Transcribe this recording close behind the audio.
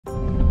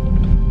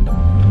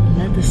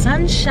of the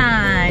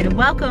sunshine.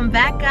 Welcome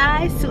back,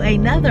 guys, to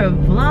another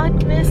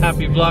Vlogmas.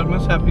 Happy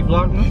Vlogmas, happy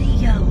Vlogmas.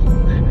 Video.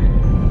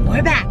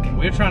 We're back.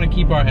 We're trying to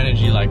keep our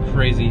energy like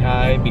crazy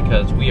high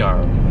because we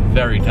are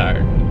very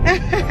tired.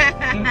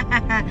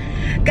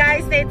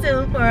 Guys, stay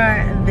tuned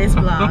for this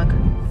vlog.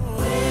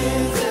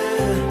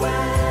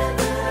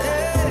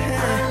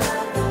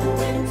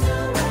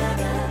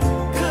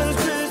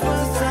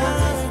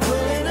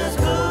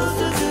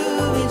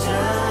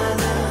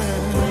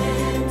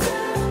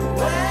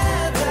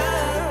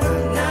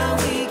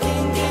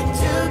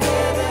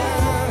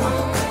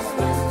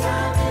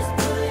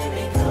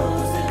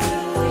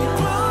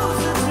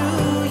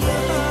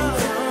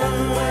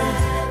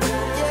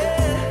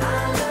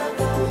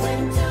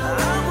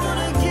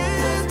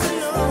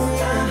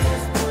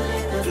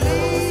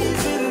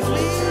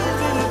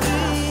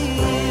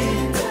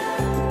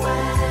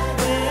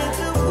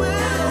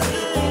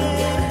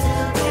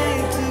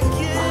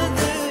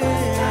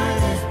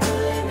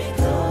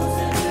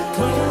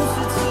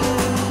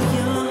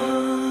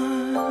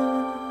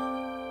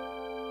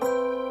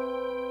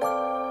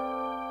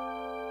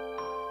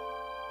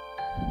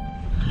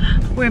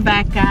 We're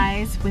back,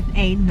 guys, with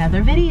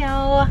another video.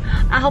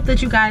 I hope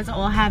that you guys are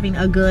all having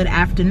a good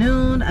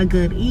afternoon, a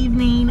good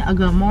evening, a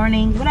good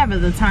morning, whatever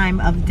the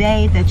time of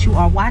day that you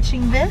are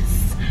watching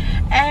this.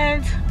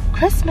 And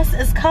Christmas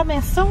is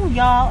coming soon,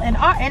 y'all, and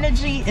our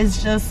energy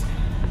is just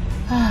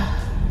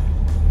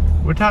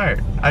We're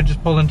tired. I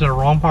just pulled into the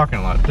wrong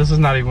parking lot. This is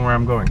not even where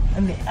I'm going.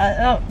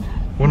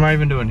 What am I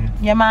even doing here?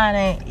 Your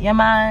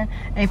mind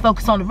ain't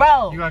focused on the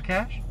road. You got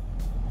cash?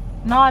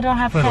 No, I don't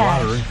have Play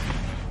cash. the lottery.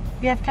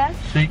 You have cash?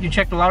 So you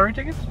checked the lottery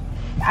tickets?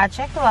 I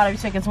checked the lottery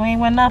tickets. We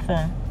ain't win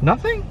nothing.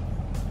 Nothing?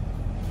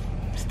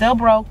 Still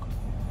broke.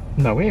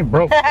 No, we ain't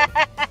broke.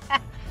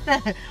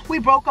 We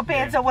broke up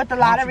into with the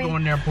lottery. Why don't you go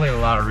in there and play the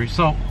lottery?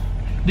 So,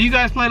 do you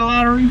guys play the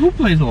lottery? Who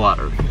plays the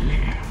lottery?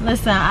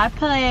 Listen, I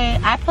play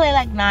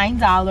like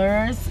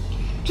 $9.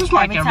 Just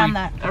like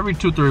every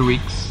 2-3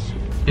 weeks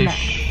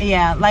ish.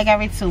 Yeah, like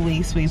every 2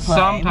 weeks we play.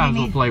 Sometimes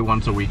we'll play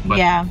once a week, but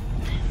yeah,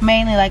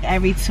 mainly like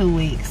every 2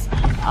 weeks.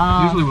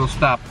 Usually we'll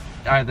stop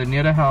either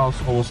near the house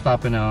or we'll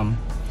stop in when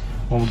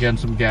we're getting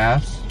some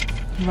gas.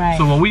 Right.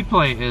 So what we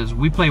play is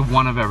we play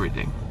one of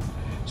everything.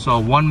 So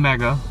one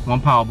mega, one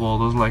Powerball,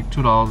 those are like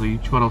 $2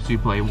 each. What else do you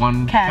play?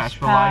 One cash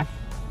for life.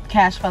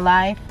 Cash for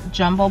life,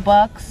 jumbo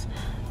bucks,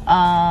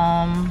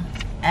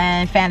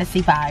 and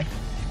fantasy 5.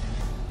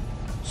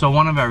 So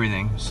one of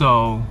everything.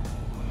 So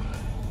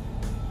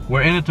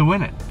we're in it to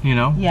win it, you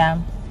know?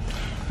 Yeah.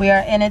 We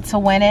are in it to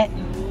win it.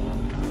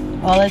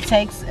 All it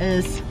takes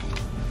is,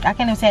 I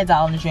can't even say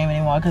 $1 in the dream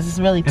anymore because it's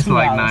really $2. It's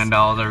like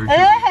 $9 every 2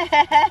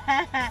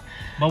 weeks.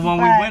 But when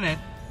we win it,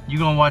 you're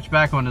gonna watch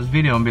back on this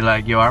video and be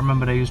like, yo, I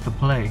remember they used to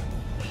play.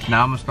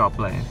 Now I'm gonna start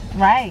playing.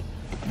 Right.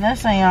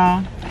 Listen,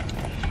 y'all.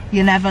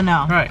 You never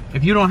know. Right.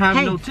 If you don't have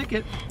no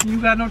ticket, you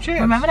got no chance.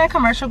 Remember that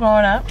commercial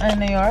growing up in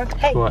New York?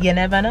 Hey, what? You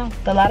never know.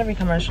 The lottery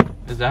commercial.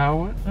 Is that how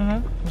it went?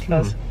 Mm-hmm.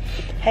 Because,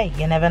 hey,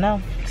 you never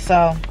know.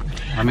 So,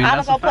 I mean,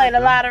 I'm gonna go play the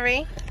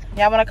lottery.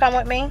 Y'all wanna come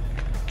with me?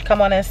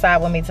 Come on inside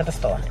with me to the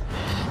store.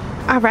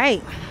 All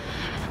right.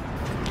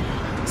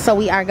 So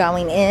we are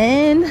going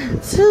in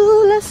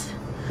to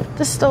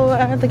the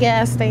store, the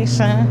gas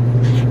station,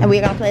 and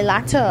we're gonna play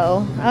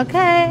Lotto.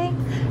 Okay.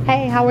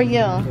 Hey, how are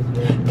you?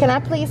 Can I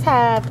please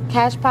have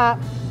Cash Pop,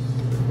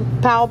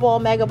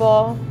 Powerball, Mega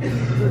Ball?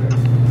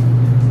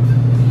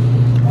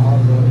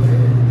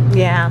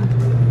 Yeah.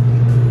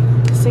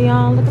 See,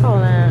 y'all, look at all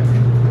that.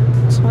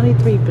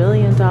 $23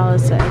 billion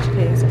to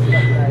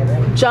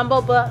educate.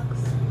 Jumbo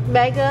Bucks,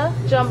 Mega,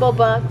 Jumbo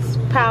Bucks,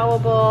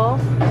 Powerball.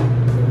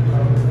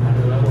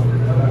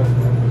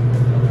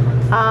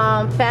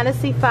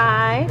 Fantasy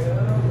 5.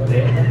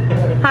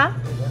 Huh?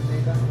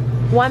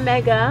 1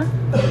 Mega.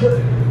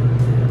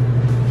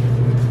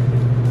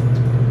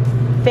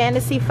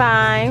 Fantasy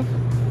 5.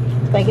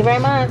 Thank you very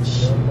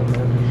much.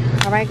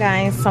 All right,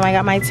 guys. So I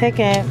got my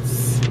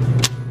tickets.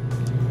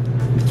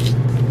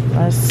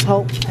 Let's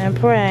hope and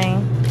pray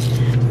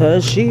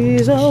that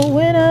she's a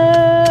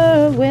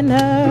winner,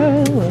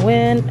 winner,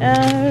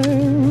 winner.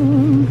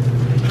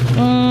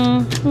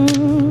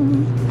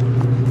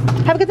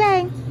 Have a good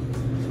day.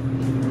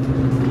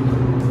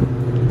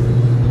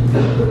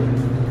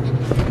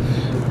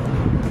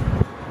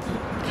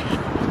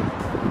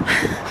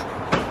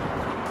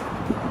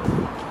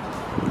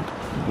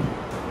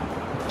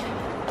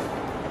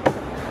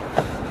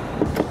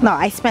 No,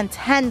 I spent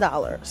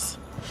 $10.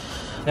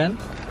 10?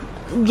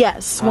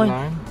 Yes.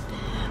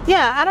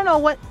 Yeah, I don't know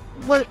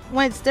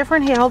when it's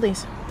different. Here, hold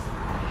these.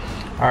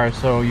 Alright,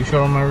 so you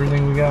showed them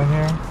everything we got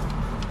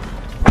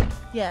here?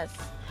 Yes.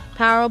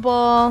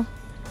 Powerball.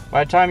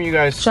 By the time you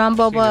guys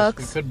Jumbo see Bucks.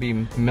 this, we could be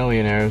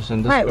millionaires,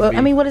 and this right. would Well, be...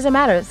 I mean, what does it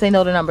matter if they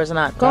know the numbers or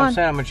not? Go on. I'm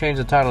saying I'm gonna change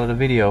the title of the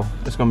video.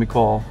 It's gonna be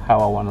called "How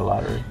I Won the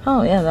Lottery."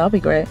 Oh yeah, that'll be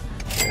great.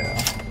 Yeah,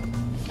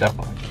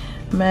 definitely.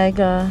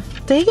 Mega.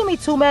 Did he give me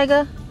 2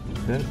 Mega?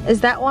 Good. Is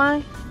that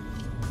why?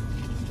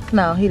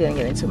 No, he didn't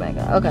give me 2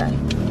 Mega. Okay.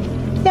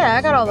 Yeah,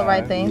 I got all the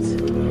right things.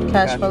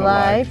 Cash for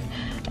life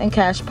and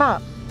Cash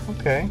Pop.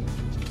 Okay.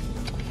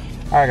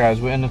 Alright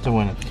guys, we're in it to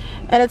win it.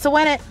 And it's a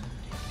win it.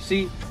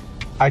 See,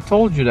 I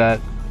told you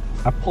that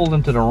I pulled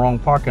into the wrong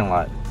parking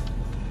lot.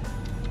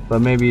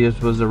 But maybe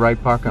it was the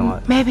right parking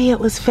lot. Maybe it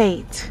was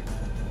fate.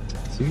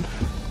 See? You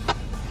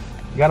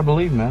gotta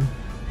believe, man.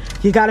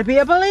 You gotta be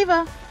a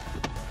believer.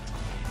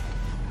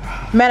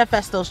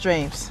 Manifest those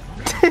dreams.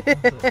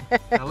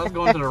 Now let's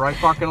go into the right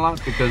parking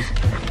lot because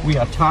we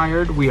are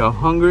tired, we are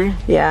hungry.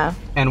 Yeah.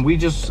 And we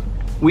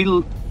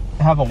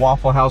have a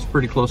Waffle House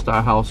pretty close to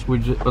our house. We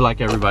just, like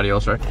everybody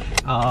else, right?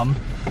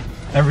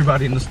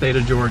 Everybody in the state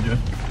of Georgia.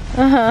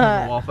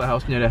 Has a Waffle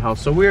House near their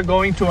house. So we're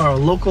going to our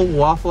local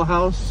Waffle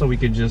House so we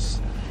could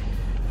just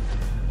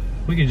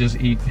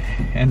eat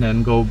and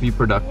then go be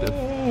productive.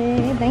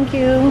 Hey, thank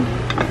you.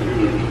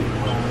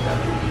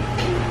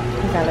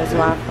 We got his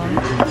waffle.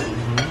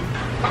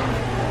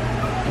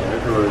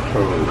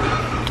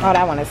 Oh,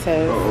 that one is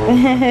his.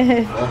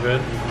 All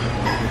good.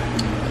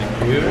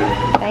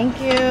 Thank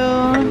you.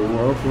 You're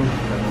welcome.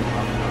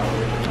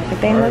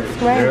 Everything looks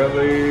great.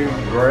 Jelly,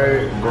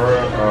 great,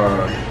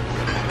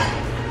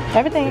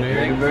 everything.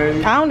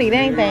 anything? I don't need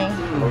anything.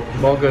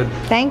 All good.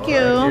 Thank you.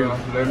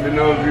 Let me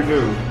know if you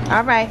do.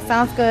 All right,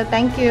 sounds good.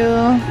 Thank you.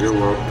 You're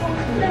welcome.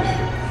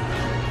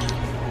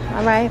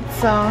 All right,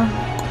 so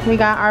we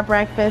got our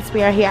breakfast.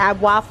 We are here at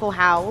Waffle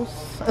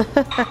House.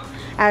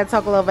 I had to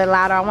talk a little bit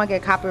louder. I want to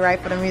get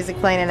copyright for the music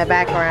playing in the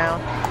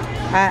background.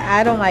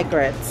 I don't like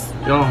grits.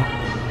 Yo,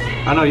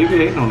 I know you be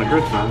hating on the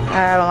grits, man.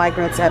 I don't like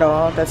grits at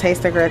all. The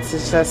taste of grits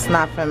is just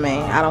not for me.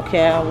 I don't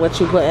care what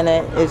you put in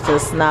it. It's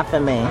just not for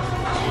me.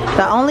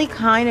 The only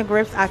kind of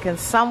grits I can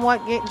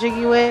somewhat get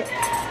jiggy with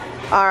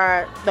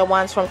are the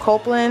ones from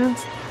Copeland.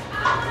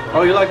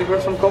 Oh, you like the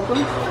grits from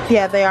Copeland?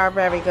 Yeah, they are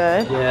very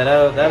good. Yeah,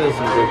 that is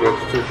some good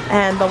grits too.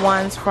 And the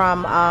ones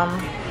from,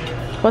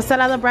 what's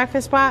that other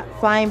breakfast spot?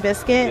 Flying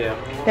Biscuit? Yeah.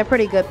 They're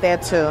pretty good there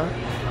too.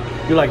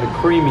 You like the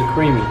creamy.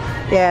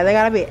 Yeah, they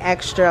gotta be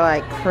extra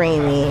like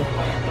creamy.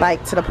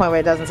 Like to the point where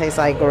it doesn't taste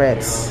like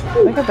grits.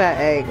 Look at that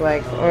egg,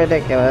 like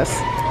ridiculous.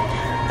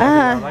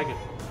 I like it.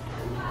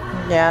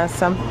 Yeah,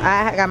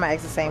 I got my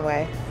eggs the same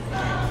way.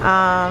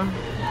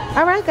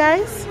 Alright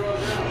guys.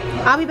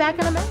 I'll be back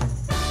in a minute.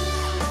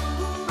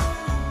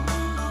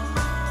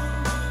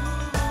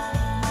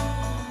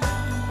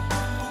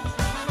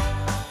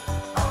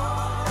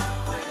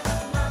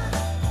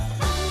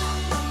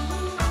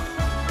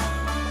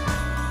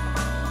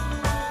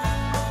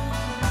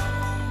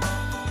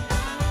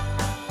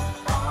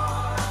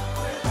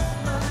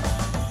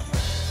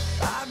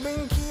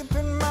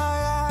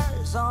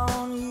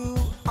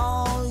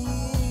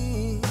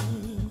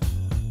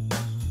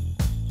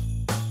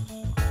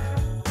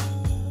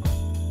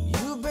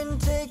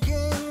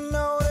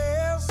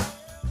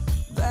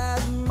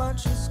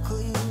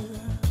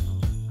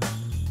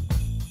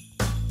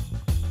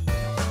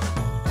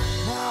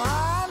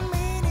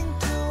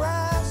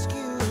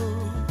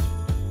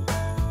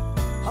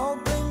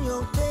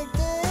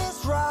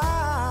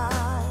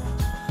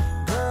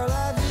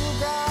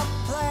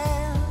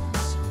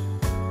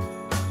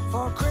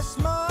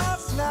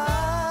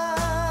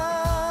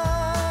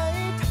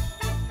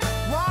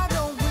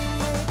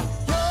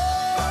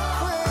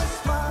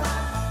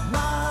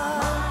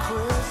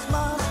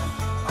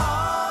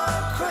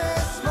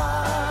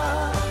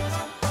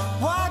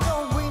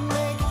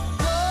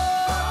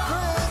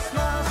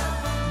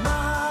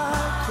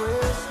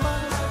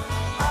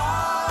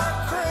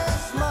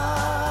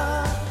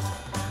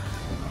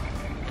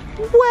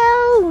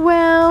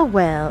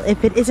 Well,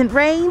 if it isn't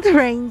Rain the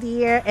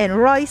reindeer and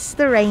Royce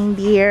the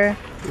reindeer,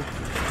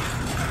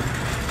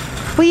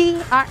 we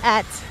are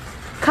at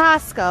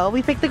Costco.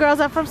 We picked the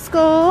girls up from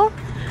school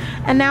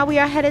and now we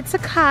are headed to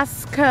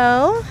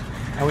Costco.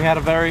 And we had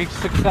a very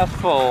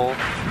successful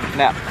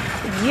nap.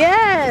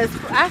 Yes,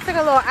 I took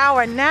a little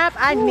hour nap.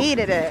 I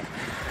needed it.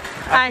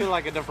 I feel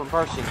like a different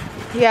person.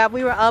 Yeah,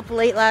 we were up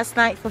late last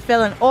night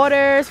fulfilling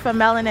orders for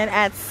Melanin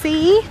at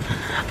Sea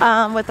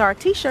with our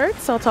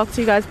t-shirts. So I'll talk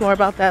to you guys more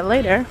about that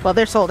later. Well,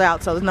 they're sold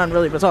out, so there's nothing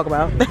really to talk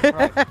about.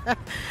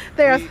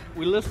 Right.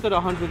 we listed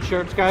 100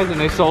 shirts, guys, and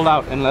they sold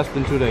out in less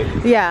than 2 days.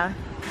 Yeah,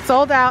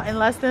 sold out in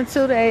less than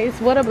 2 days.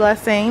 What a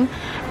blessing.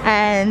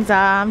 And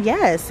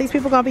yes, these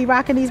people are going to be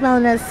rocking these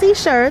Melanin at Sea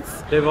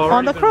shirts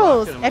on the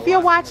cruise. If you're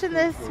watching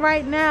this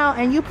right now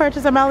and you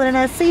purchase a Melanin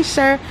at Sea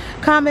shirt,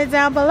 comment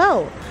down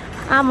below.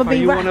 I'm gonna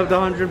be one of the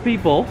 100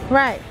 people.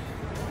 Right.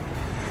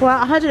 Well,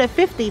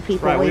 150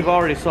 people. Right, we've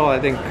already sold, I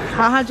think,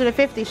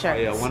 150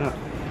 shirts. Oh,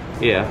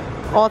 yeah,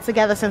 all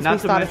together since we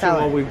started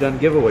selling. What we've done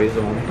giveaways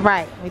on.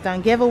 Right, we've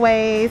done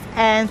giveaways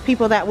and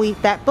people that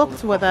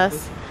booked with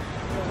us.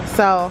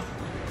 So,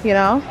 you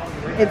know,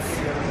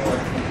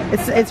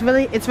 it's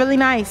really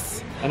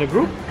nice. And the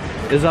group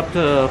is up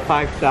to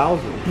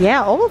 5,000.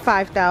 Yeah, over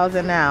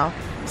 5,000 now.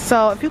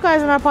 So if you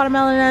guys are not part of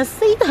Melanin at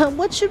Sea,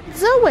 what you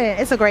doing?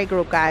 It's a great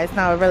group, guys.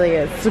 No, it really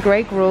is. It's a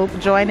great group.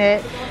 Join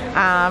it.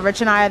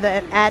 Rich and I are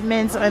the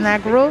admins in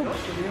that group.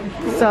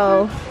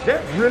 So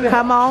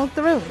come on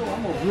through.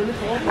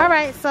 All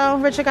right, so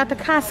Richard got the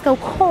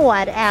Costco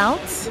card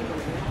out.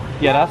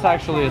 Yeah, that's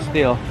actually a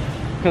steal.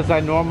 Because I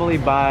normally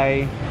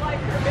buy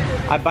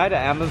I buy the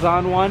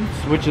Amazon ones,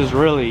 which is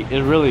really,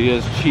 it really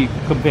is cheap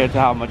compared to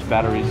how much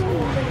batteries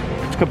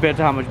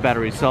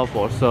sell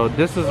for. So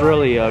this is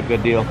really a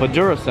good deal for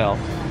Duracell.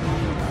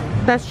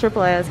 That's AAA.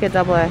 Let's get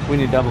AA. We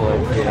need AA.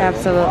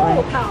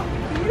 Absolutely.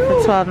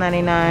 For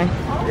 $12.99.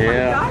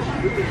 Yeah.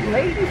 These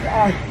ladies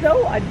are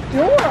so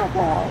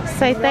adorable.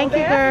 Say thank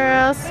you,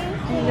 girls.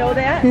 You know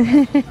that?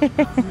 Yeah.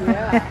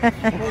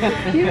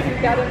 You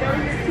gotta know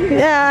you're cute.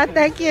 Yeah,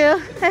 thank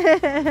you.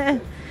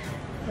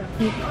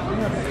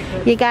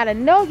 You gotta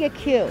know you're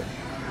cute.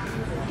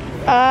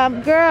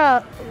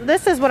 Girl,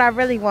 this is what I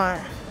really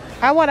want.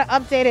 I want to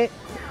update it.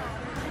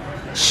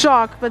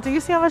 Shark, but do you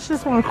see how much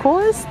this one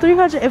costs?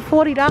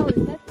 $340.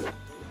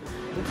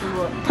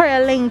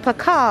 Praline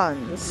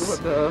pecans.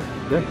 What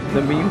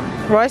the meme?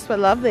 Royce would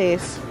love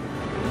these.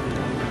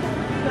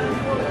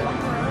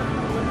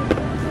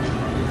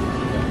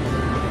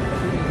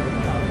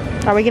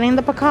 Are we getting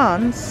the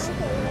pecans?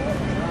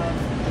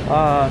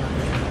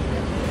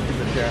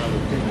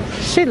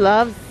 She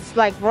loves,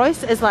 like,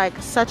 Royce is like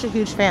such a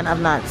huge fan of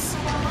nuts.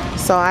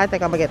 So I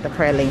think I'm gonna get the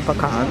praline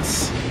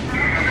pecans.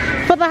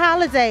 For the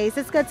holidays,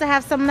 it's good to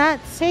have some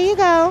nuts. Here you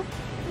go.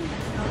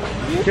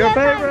 Your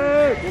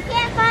favorite? You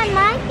can't find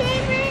my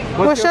favorite?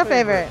 What's your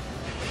favorite?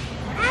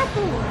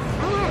 Apples. I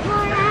want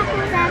more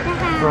apples at the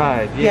house.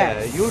 Right, yeah.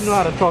 Yes. You know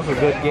how to talk a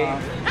good game.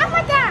 Oh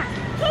my god!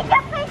 Take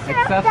a picture of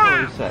Accessory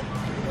that! set.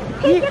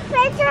 Take a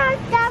picture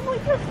of that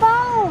with your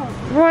phone!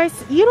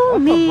 Royce, you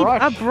don't That's a need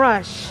brush. a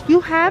brush. You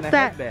have And a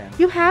that. headband.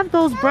 You have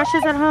those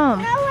brushes at home.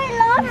 No,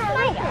 I lost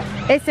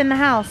my... It's in the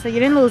house, so you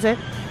didn't lose it.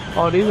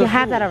 Oh, these are You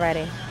have cool. that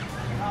already.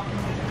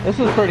 This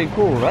is pretty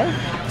cool, right?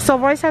 So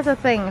Royce has a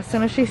thing. As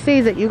soon as she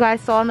sees it, you guys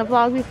saw in the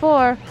vlog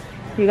before,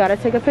 you gotta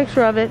take a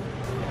picture of it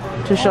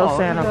to show Oh,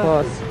 Santa look at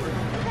Claus.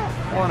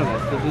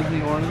 Ornament, the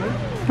Disney ornament.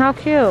 How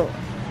cute.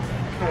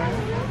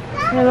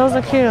 Yeah, those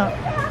are cute.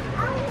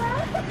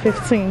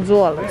 $15.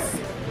 Daddy,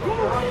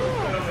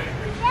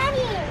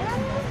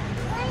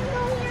 let me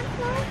go here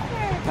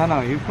closer. No,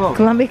 you close.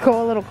 Let me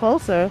go a little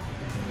closer.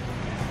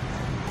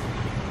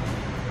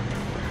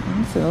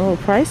 It's a little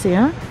pricey,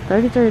 huh?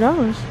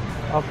 $33.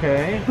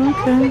 Okay.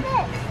 Okay.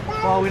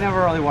 Well, we never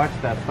really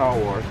watched that Star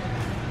Wars.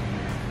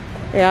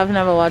 Yeah, I've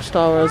never watched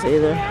Star Wars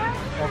either.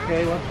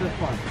 Okay, what's this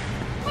one?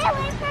 Hey,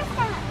 where's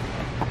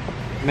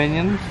that?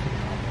 Minions.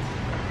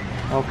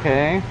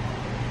 Okay.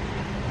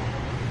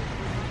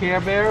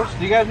 Care Bears.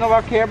 Do you guys know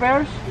about Care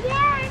Bears?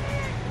 Yeah,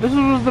 This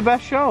was the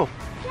best show.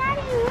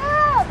 Daddy,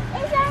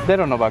 look! Is that... They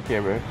don't know about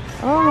Care Bears.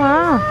 Oh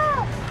wow.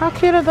 How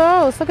cute are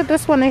those? Look at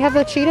this one. They have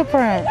the cheetah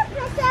print.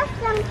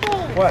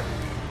 something. What?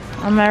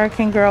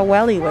 American Girl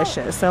Welly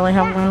Wishes. They only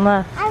have one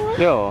left.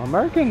 Yo,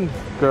 American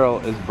Girl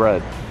is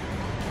bread.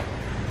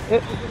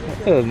 It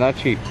is not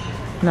cheap.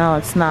 No,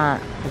 it's not.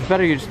 It's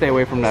better you just stay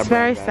away from that It's bread,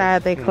 very guys.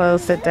 sad they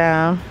closed it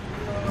down.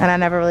 And I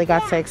never really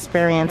got to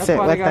experience That's it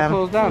why with they got them.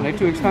 closed down. They're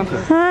too expensive.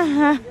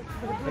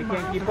 They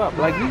can't keep up.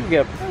 Like you can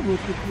get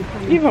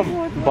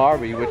even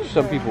Barbie, which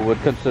some people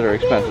would consider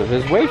expensive,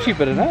 is way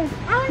cheaper than that.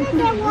 I want to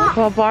get what?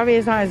 Well, Barbie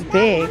is not as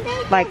big,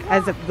 like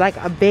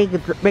a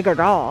bigger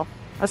doll.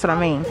 That's what I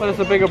mean. But it's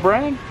a bigger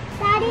brand.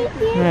 Daddy,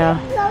 can you Yeah.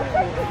 get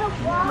closer to the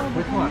wall?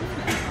 Which one?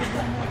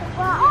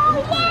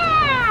 Oh,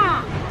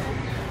 yeah!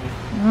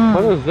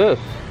 What is this?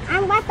 I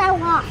want that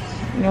watch.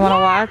 You want to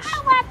watch? I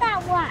want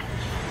that watch.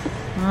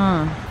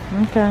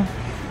 Okay.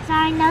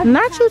 Sorry, no.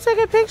 Not you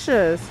taking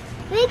pictures.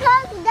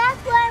 Because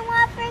that's what I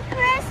want for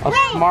Christmas. A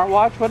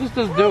smartwatch? What does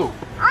this do?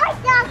 I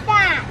got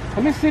that.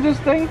 Let me see this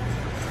thing.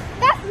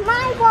 That's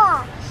my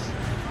watch.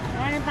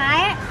 Want to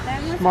buy it?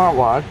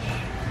 Smartwatch.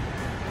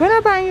 We're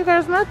not buying you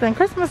guys nothing.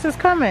 Christmas is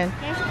coming.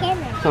 There's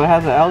camera. So it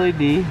has an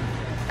LED. It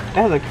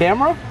has a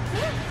camera.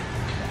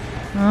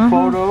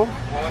 Photo.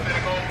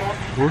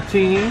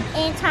 Routine.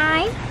 In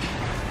time.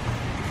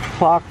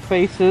 Clock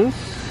faces.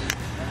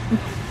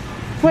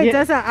 Wait, Yeah.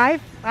 does an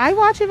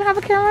iWatch even have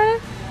a camera in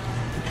it?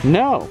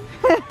 No.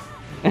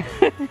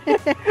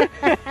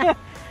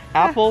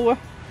 Apple is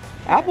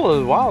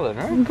wildin',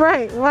 right?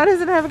 Right. Why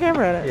does it have a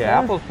camera in it? Yeah,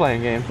 Apple's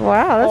playing games.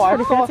 Wow, that's Oh, I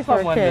pretty saw fancy for a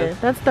someone kid.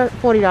 just- That's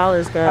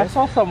 $40, I guys.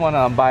 saw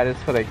someone buy this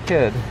for their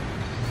kid.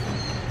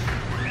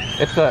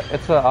 It's like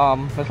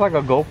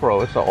a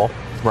GoPro. It's an off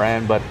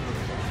brand, but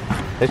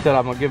they said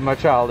I'm gonna give my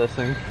child this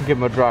and give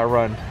him a dry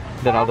run.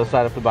 Then I'll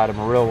decide if to buy them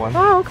a real one.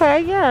 Oh,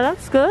 okay. Yeah,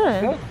 that's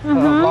good. Good.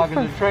 Vlogging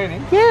and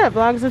training. Yeah,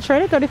 Vlogs and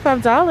Trading,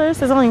 $35.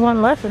 There's only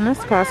one left in this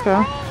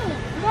Costco.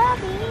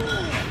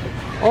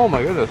 Oh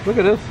my goodness, look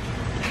at this.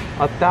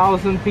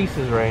 1,000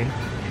 pieces, Rain.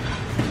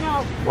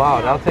 No.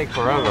 Wow, that'll take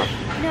forever.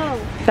 No.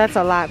 That's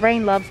a lot.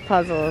 Rain loves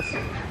puzzles.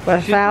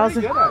 But She's pretty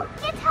 1,000. good at it.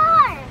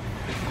 Guitar.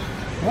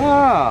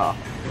 Wow.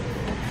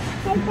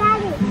 Hey,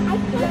 Daddy, I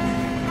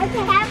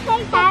can have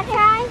play that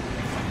try.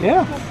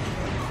 Yeah.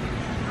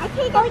 I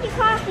take all your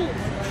coffee.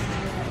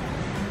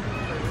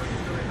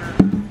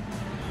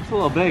 It's a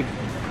little big.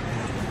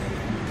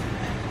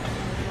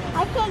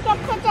 I take a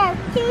picture of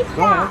two Go ahead.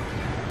 stuff.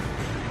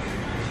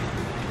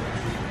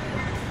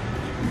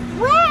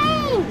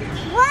 Wait!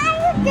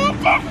 Why you did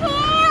your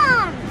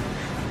hand?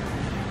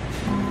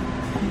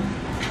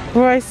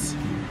 Royce,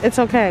 it's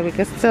okay. We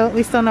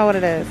still know what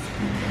it is.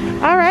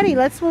 Alrighty,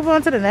 let's move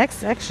on to the next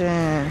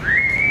section.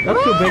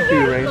 That's too big for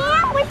you, Ray.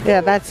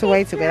 Yeah, that's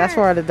way too big. That's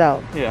for an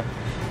adult. Yeah.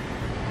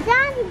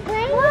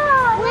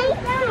 Wait,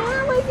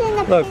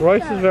 Look,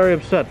 Royce is very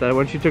upset that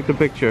when she took the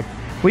picture.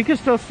 We can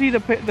still see the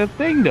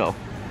thing though.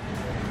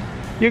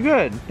 You're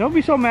good. Don't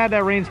be so mad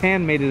that Rain's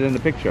hand made it in the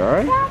picture,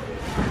 alright?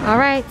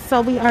 Alright,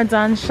 so we are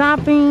done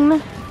shopping.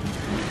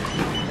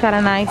 Got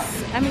a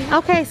nice...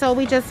 Okay, so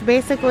we just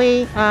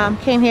basically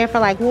came here for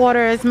like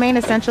waters, main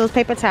essentials,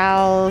 paper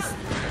towels,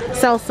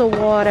 seltzer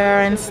water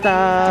and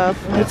stuff,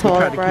 new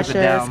toilet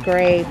brushes,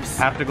 grapes.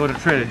 I have to go to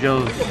Trader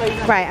Joe's.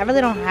 Right, I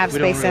really don't have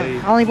space.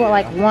 I only bought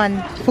like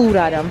one food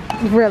item,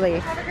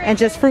 really. And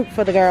just fruit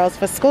for the girls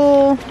for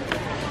school.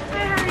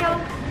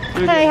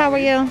 Hey, how are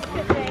you?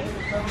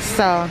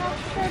 So,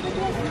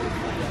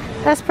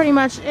 that's pretty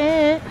much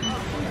it.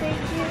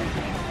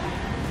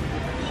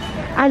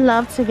 I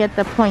love to get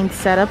the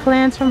poinsettia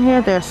plants from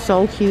here. They're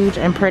so huge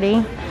and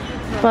pretty.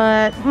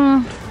 But,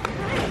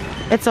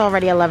 it's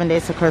already 11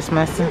 days to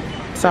Christmas,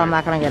 so I'm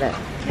not going to get it.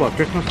 What,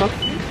 Christmas stuff?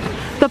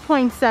 The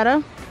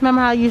poinsettia.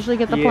 Remember how I usually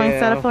get the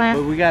poinsettia plant?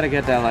 But we got to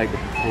get that like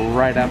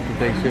right after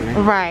Thanksgiving.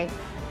 Right.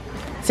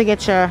 To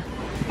get your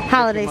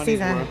holiday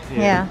season. Worth,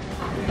 yeah,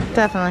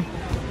 definitely.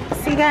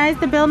 See guys,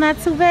 the bill not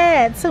too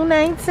bad.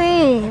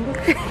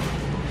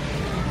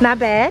 $2.19. Not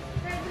bad.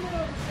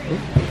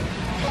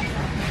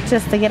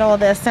 Just to get all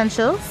the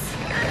essentials.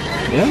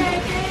 Yeah.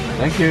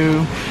 Thank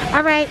you.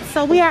 All right,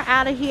 so we are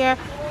out of here.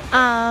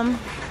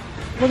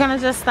 We're gonna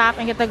just stop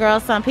and get the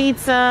girls some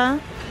pizza.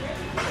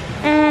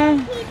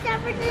 And pizza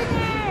for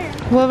dinner.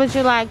 what would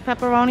you like,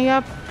 pepperoni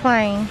or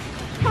plain?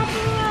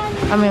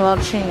 Pepperoni. I mean, well,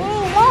 cheese.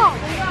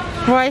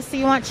 Royce, do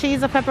you want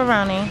cheese or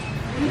pepperoni?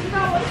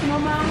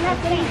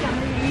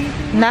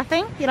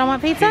 Nothing? You don't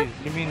want pizza? Cheese.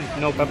 You mean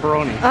no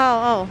pepperoni?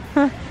 Oh.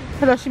 I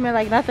thought she meant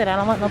like nothing. I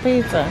don't want no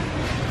pizza.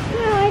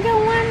 No, I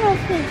don't want no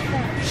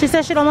pizza. She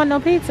said she don't want no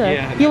pizza.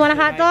 Yeah, you want a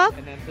hot dog?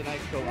 And then tonight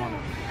she'll want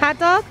it. Hot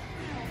dog?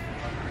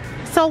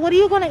 So what are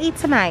you gonna eat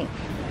tonight?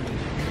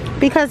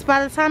 Because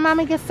by the time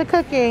Mommy gets to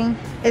cooking,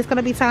 it's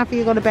gonna be time for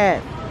you to go to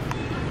bed.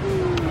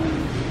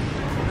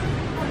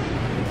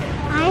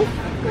 Ice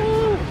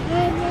cream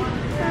and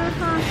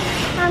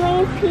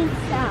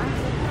pizza.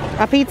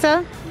 A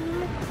pizza?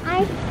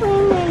 Ice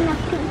cream and a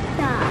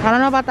pizza. I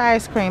don't know about the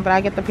ice cream, but I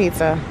get the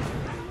pizza.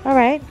 All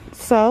right,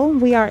 so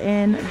we are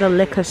in the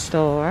liquor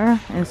store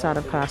inside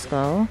of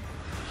Costco.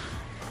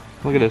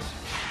 Look at this.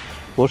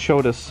 We'll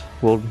show this.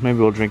 Maybe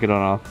we'll drink it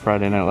on a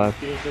Friday Night Live.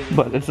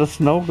 But it's a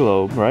snow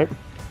globe, right?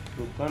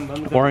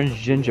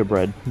 Orange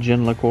gingerbread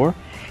gin liqueur.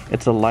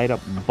 It's a light up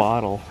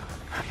bottle.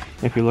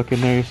 If you look in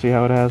there, you see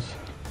how it has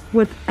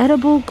with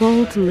edible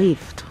gold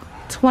leaf.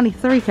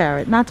 23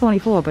 carat, not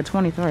 24, but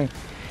 23.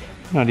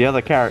 No, the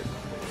other carat.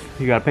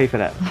 You gotta pay for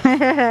that.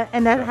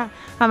 And that,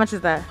 how much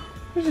is that?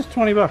 It's just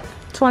 20 bucks.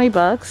 20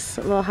 bucks,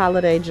 a little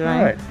holiday drink.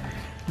 All right.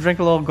 Drink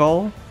a little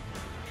gold.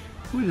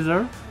 We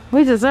deserve.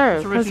 We deserve.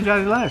 It's a Rich and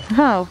Jazzy Life.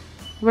 Oh,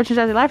 Rich and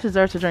Jazzy Life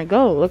deserves to drink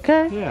gold,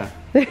 okay? Yeah.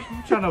 I'm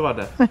trying to know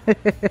about that.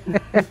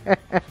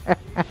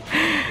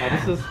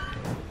 Now this is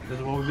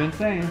what we've been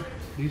saying.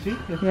 Do you see?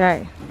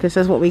 Right. This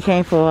is what we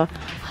came for.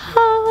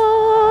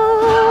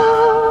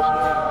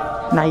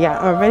 Now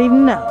y'all already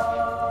know.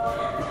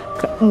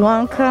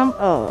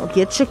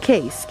 Get your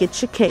case.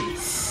 Get your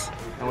case.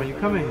 And when you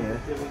come in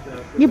here,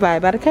 you buy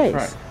it by the case.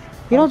 Right.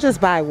 You don't just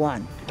buy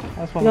one.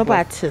 You don't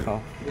buy two.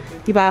 Oh.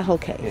 You buy a whole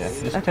case. Yeah,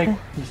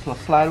 just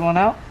slide one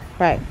out.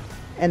 Right.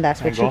 And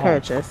that's what you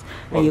purchase.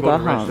 And you go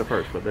home.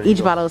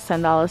 Each bottle is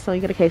 $10, so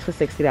you get a case for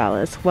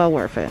 $60. Well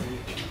worth it.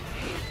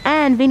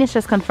 And Venus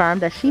just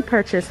confirmed that she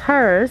purchased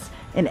hers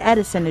in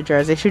Edison, New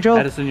Jersey. She drove.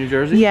 Edison, New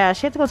Jersey? Yeah,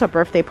 she had to go to a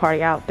birthday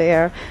party out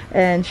there.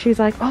 And she's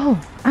like, oh,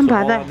 I'm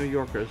by that. All New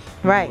Yorkers.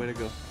 Right. Way to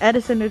go.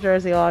 Edison, New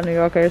Jersey, all New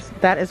Yorkers.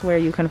 That is where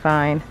you can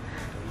find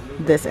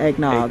this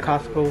eggnog. A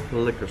Costco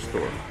liquor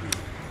store.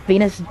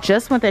 Venus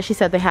just went there. She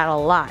said they had a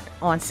lot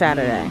on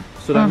Saturday.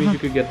 So that means you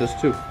could get this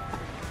too.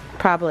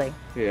 Probably.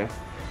 Yeah.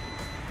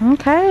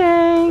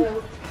 Okay.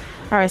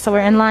 All right, so we're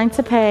in line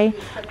to pay.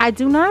 I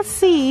do not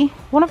see,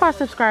 one of our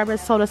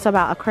subscribers told us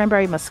about a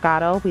cranberry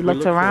moscato. We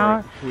looked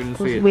around.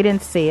 We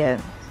didn't see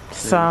it.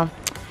 So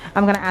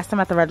I'm gonna ask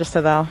them at the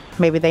register though.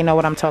 Maybe they know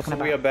what I'm talking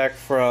about. We are back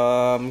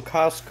from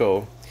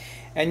Costco.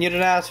 And you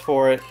didn't ask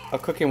for it, a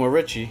cooking with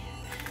Richie.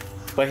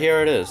 But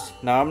here it is.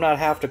 Now I'm not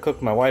half the cook,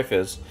 my wife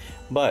is.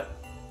 But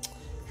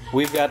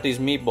we've got these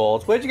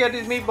meatballs. Where'd you get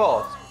these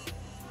meatballs?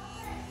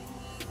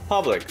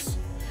 Publix.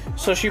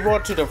 So she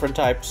bought 2 different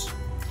types.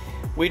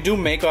 We do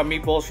make our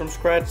meatballs from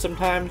scratch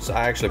sometimes.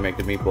 I actually make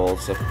the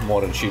meatballs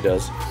more than she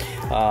does.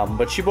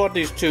 But she bought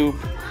these 2,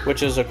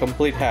 which is a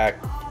complete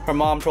hack. Her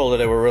mom told her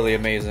they were really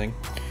amazing.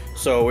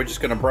 So we're just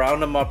gonna brown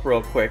them up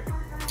real quick.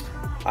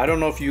 I don't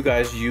know if you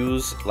guys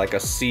use like a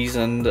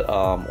seasoned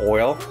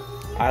oil.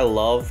 I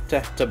love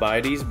to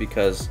buy these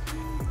because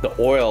the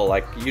oil,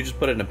 like you just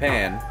put it in a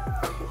pan,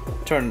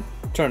 turn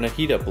the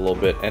heat up a little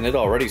bit, and it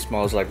already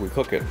smells like we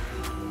cook it.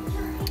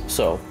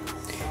 So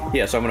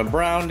Yeah, so I'm gonna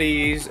brown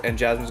these, and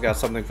Jasmine's got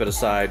something for the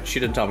side. She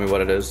didn't tell me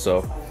what it is,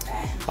 so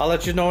I'll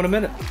let you know in a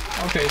minute.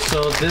 Okay,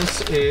 so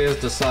this is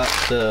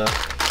the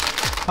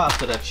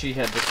pasta that she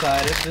had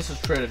decided. This is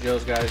Trader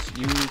Joe's, guys.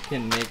 You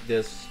can make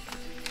this.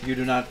 You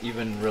do not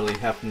even really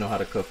have to know how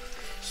to cook.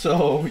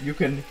 So you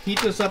can heat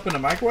this up in a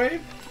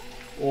microwave,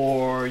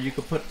 or you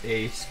could put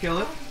a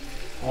skillet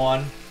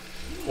on,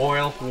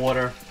 oil,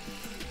 water,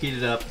 heat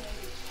it up.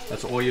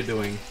 That's all you're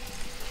doing.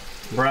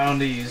 Brown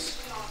these,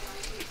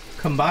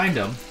 combine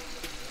them,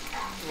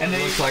 and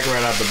it looks like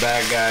right out the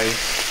bag, guys,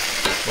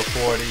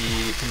 before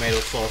the tomato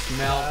sauce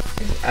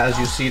melts. As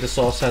you see, the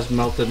sauce has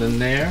melted in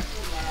there.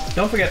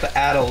 Don't forget to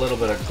add a little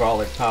bit of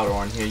garlic powder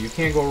on here. You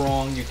can't go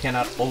wrong. You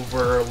cannot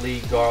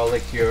overly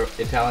garlic your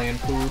Italian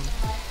food.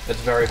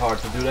 It's very hard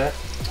to do that.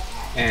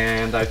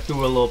 And I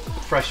threw a little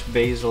fresh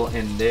basil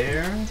in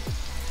there.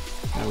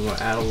 And we're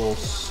gonna add a little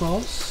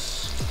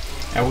sauce.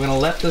 And we're gonna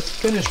let this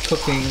finish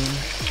cooking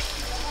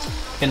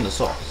in the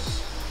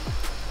sauce.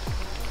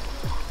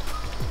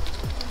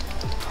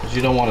 Because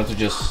you don't want it to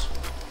just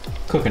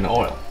cook in the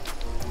oil.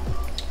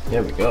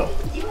 There we go.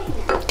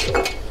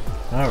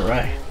 All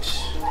right.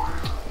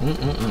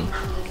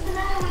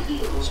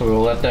 So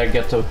we'll let that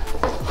get the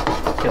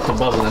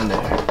bubble in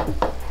there.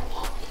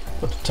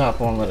 Put the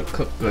top on, let it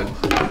cook good.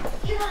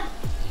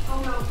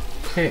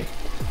 Okay,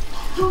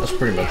 that's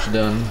pretty much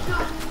done.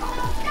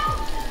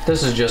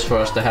 This is just for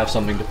us to have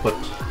something to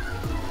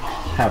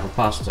have a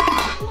pasta.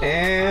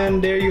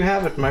 And there you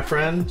have it, my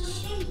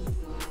friends.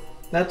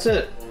 That's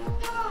it.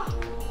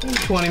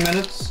 20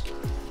 minutes.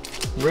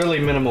 Really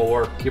minimal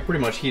work. You're pretty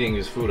much heating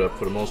this food up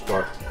for the most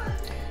part.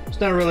 It's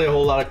not really a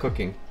whole lot of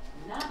cooking.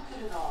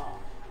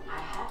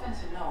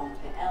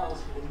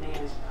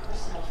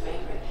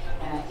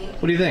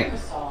 What do you think?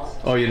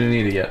 Oh, you didn't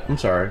eat it yet. I'm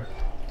sorry.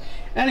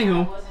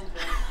 Anywho,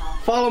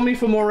 follow me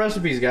for more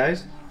recipes,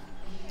 guys.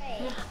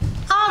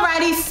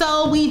 Alrighty,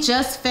 so we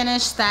just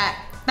finished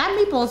that. The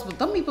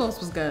meatballs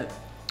was good.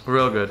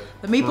 Real good.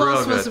 The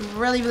meatballs was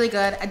really, really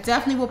good. I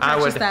definitely will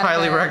purchase that. I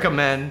would highly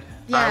recommend.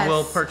 Yes. I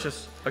will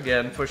purchase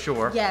again for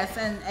sure. Yes,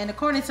 and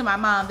according to my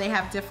mom, they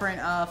have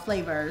different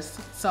flavors.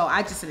 So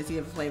I just didn't see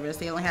different flavors.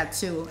 They only had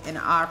 2 in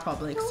our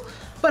Publix.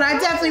 But I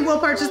definitely will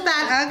purchase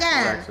that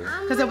again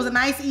because it was a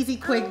nice, easy,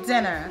 quick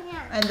dinner.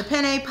 And the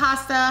penne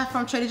pasta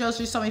from Trader Joe's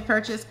you saw me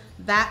purchase,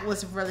 that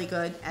was really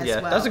good as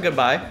well. Yeah, that's a good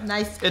buy.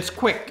 Nice. It's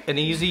quick and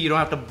easy. You don't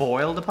have to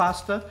boil the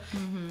pasta.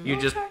 You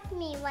just,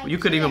 you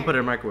could even put it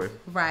in a microwave.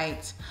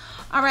 Right.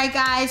 All right,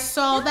 guys.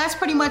 So that's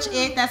pretty much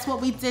it. That's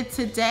what we did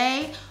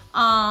today.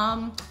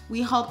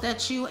 We hope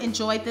that you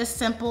enjoyed this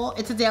simple.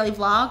 It's a daily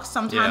vlog.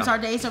 Sometimes our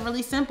days are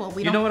really simple.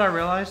 You know what I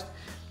realized?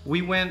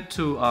 We went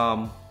to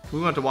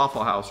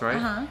Waffle House,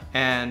 right?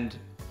 And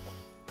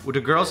the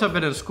girls have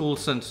been in school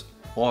since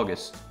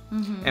August,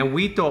 and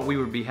we thought we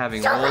would be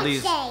having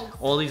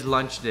all these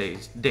lunch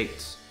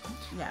dates.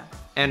 Yeah.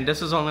 And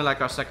this is only like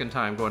our second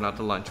time going out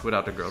to lunch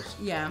without the girls.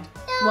 Yeah.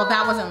 Well,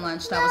 that wasn't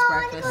lunch. That was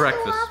breakfast.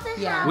 Breakfast.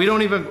 Yeah. We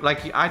don't even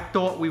I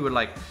thought we would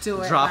like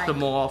drop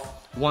them off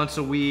once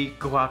a week,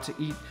 go out to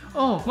eat.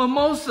 Oh,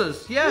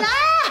 mimosas, yes.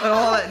 Yeah. And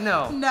all that.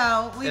 No.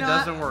 No, it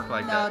doesn't work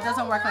like that. No, it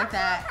doesn't work like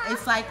that.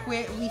 It's like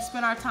we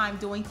spend our time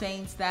doing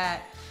things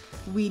that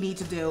we need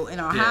to do in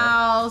our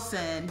house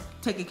and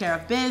taking care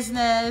of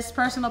business,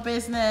 personal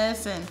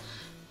business, and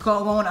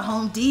going to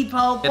Home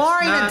Depot,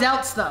 boring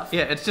adult stuff.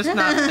 Yeah, it's just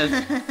not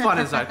as fun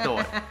as I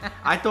thought.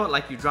 I thought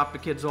like you drop the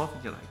kids off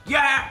and you're like,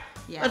 yeah.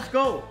 Let's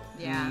go.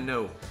 Yeah.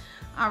 No.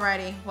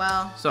 Alrighty,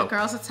 well, the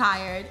girls are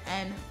tired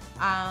and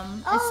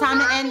it's time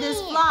to end this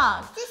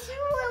vlog. This is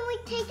when we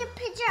take a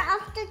picture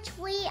of the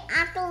tree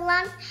at the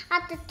lunch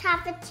at the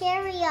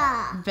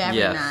cafeteria. Very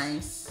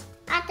nice.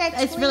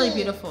 It's really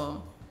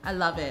beautiful. I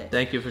love it.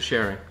 Thank you for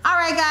sharing. All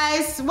right,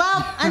 guys.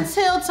 Well,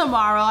 until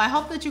tomorrow, I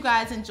hope that you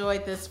guys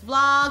enjoyed this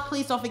vlog.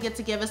 Please don't forget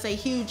to give us a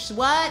huge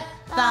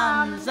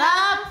thumbs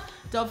up.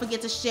 Don't forget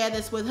to share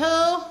this with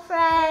who?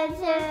 Friends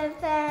and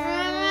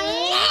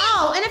family.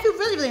 Oh, and if you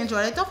really, really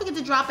enjoyed it, don't forget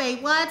to drop a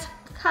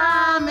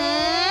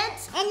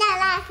comment. And that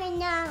laughing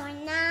number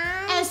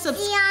 9. And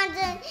see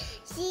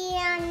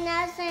on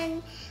us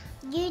on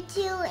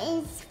YouTube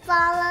and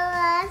follow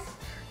us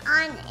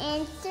on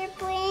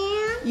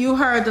Instagram. You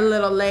heard the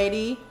little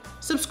lady.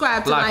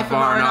 Subscribe to Life of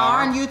R&R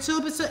on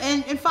YouTube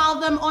and follow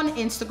them on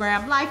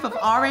Instagram. Life of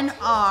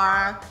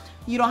R&R.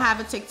 You don't have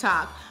a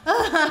TikTok.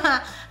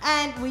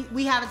 And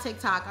we have a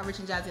TikTok, A Rich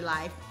and Jazzy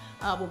Life.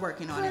 We're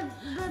working on it.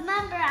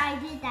 Remember, I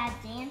did that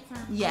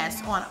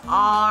dance on on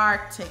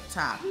our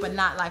TikTok, but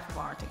not Life of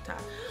R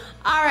TikTok.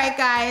 All right,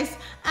 guys.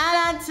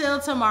 And until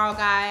tomorrow,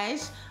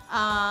 guys,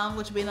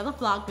 which will be another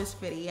Vlogmas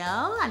video.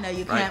 I know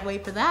you can't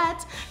wait for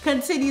that.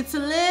 Continue to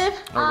live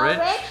a rich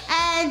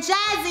and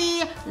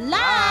jazzy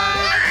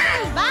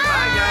life.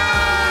 Bye,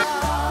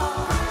 guys.